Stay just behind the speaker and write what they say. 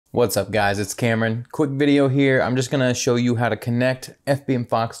What's up guys, it's Cameron. Quick video here. I'm just gonna show you how to connect FBM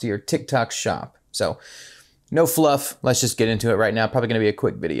Fox to your TikTok shop. So no fluff, let's just get into it right now. Probably gonna be a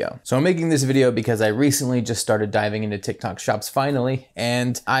quick video. So I'm making this video because I recently just started diving into TikTok shops finally,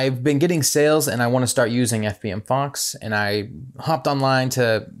 and I've been getting sales and I wanna start using FBM Fox, and I hopped online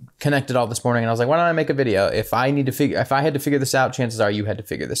to connect it all this morning and I was like, why don't I make a video? If I had to figure this out, chances are you had to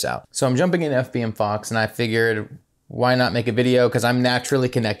figure this out. So I'm jumping into FBM Fox and I figured, why not make a video? Because I'm naturally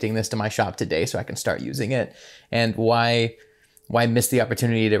connecting this to my shop today so I can start using it. And why miss the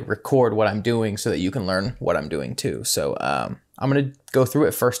opportunity to record what I'm doing so that you can learn what I'm doing too? So I'm gonna go through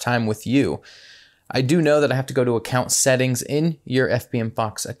it first time with you. I do know that I have to go to account settings in your FBM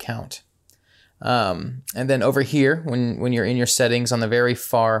Fox account. And then over here, when you're in your settings on the very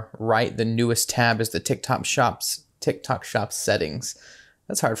far right, the newest tab is the TikTok shop settings.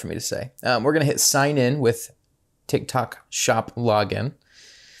 That's hard for me to say. We're gonna hit sign in with TikTok shop login,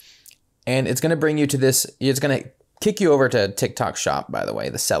 and it's going to bring you to this. It's going to kick you over to TikTok shop, by the way,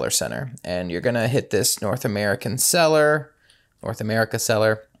 the seller center, and you're going to hit this North America seller,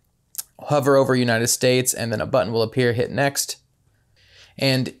 hover over United States, and then a button will appear, hit next.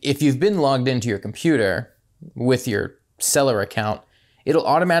 And if you've been logged into your computer with your seller account, it'll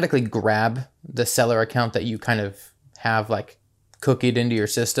automatically grab the seller account that you kind of have like cookied into your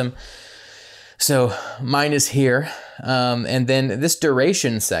system. So mine is here, and then this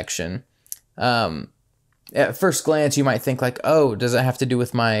duration section, at first glance you might think like, oh, does it have to do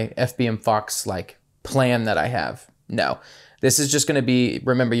with my FBM Fox like plan that I have? No, this is just gonna be,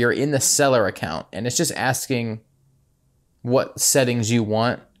 remember you're in the seller account and it's just asking what settings you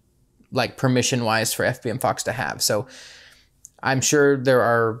want, like permission wise, for FBM Fox to have. So I'm sure there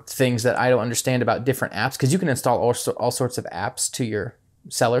are things that I don't understand about different apps, because you can install all sorts of apps to your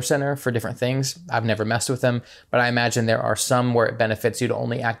seller center for different things. I've never messed with them, but I imagine there are some where it benefits you to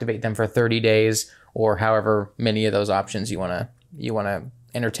only activate them for 30 days or however many of those options you want to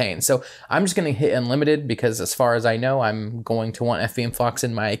entertain. So I'm just going to hit unlimited because as far as I know, I'm going to want FBM Fox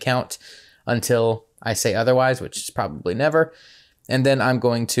in my account until I say otherwise, which is probably never. And then I'm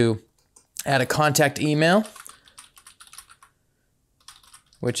going to add a contact email,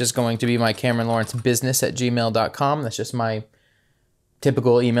 which is going to be my CameronLawrenceBusiness@gmail.com. That's just my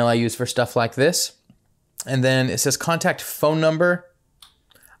typical email I use for stuff like this. And then it says contact phone number.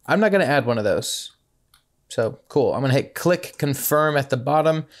 I'm not gonna add one of those. So cool, I'm gonna hit click confirm at the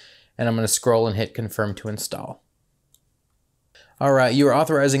bottom, and I'm gonna scroll and hit confirm to install. All right, you are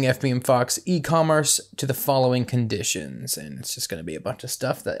authorizing FBM Fox e-commerce to the following conditions. And it's just gonna be a bunch of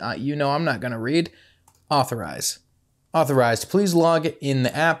stuff that I'm not gonna read. Authorize. Authorized, please log in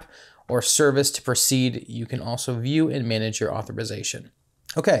the app or service to proceed. You can also view and manage your authorization.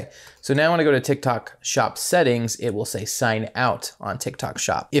 Okay, so now when I go to TikTok shop settings, it will say sign out on TikTok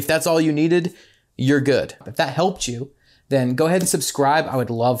shop. If that's all you needed, you're good. If that helped you, then go ahead and subscribe. I would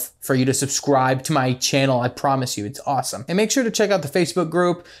love for you to subscribe to my channel. I promise you, it's awesome. And make sure to check out the Facebook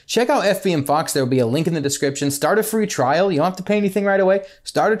group. Check out FBM Fox. There will be a link in the description. Start a free trial. You don't have to pay anything right away.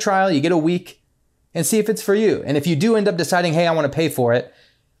 Start a trial, you get a week, and see if it's for you. And if you do end up deciding, hey, I want to pay for it,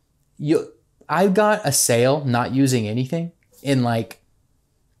 I got a sale not using anything in like,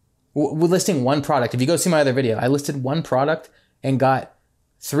 we're listing one product. If you go see my other video, I listed one product and got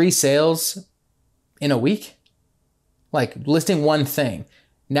 3 sales in a week, like listing one thing.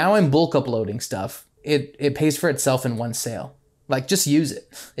 Now I'm bulk uploading stuff. It pays for itself in one sale. Like, just use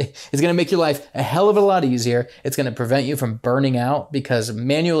it. It's gonna make your life a hell of a lot easier. It's gonna prevent you from burning out, because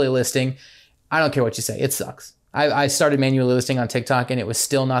manually listing, I don't care what you say, it sucks. I started manually listing on TikTok and it was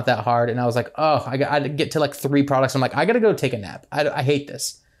still not that hard. And I was like, oh, I get to like 3 products. I'm like, I gotta go take a nap. I hate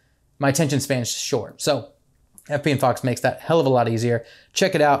this. My attention span is short. So FBM Fox makes that hell of a lot easier.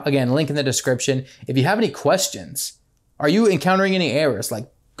 Check it out. Again, link in the description. If you have any questions, are you encountering any errors?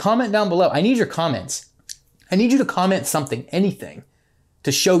 Like, comment down below. I need your comments. I need you to comment something, anything,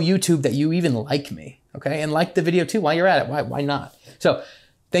 to show YouTube that you even like me, okay? And like the video too while you're at it. Why not? So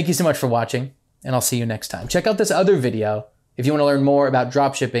thank you so much for watching, and I'll see you next time. Check out this other video if you want to learn more about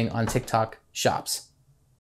dropshipping on TikTok shops.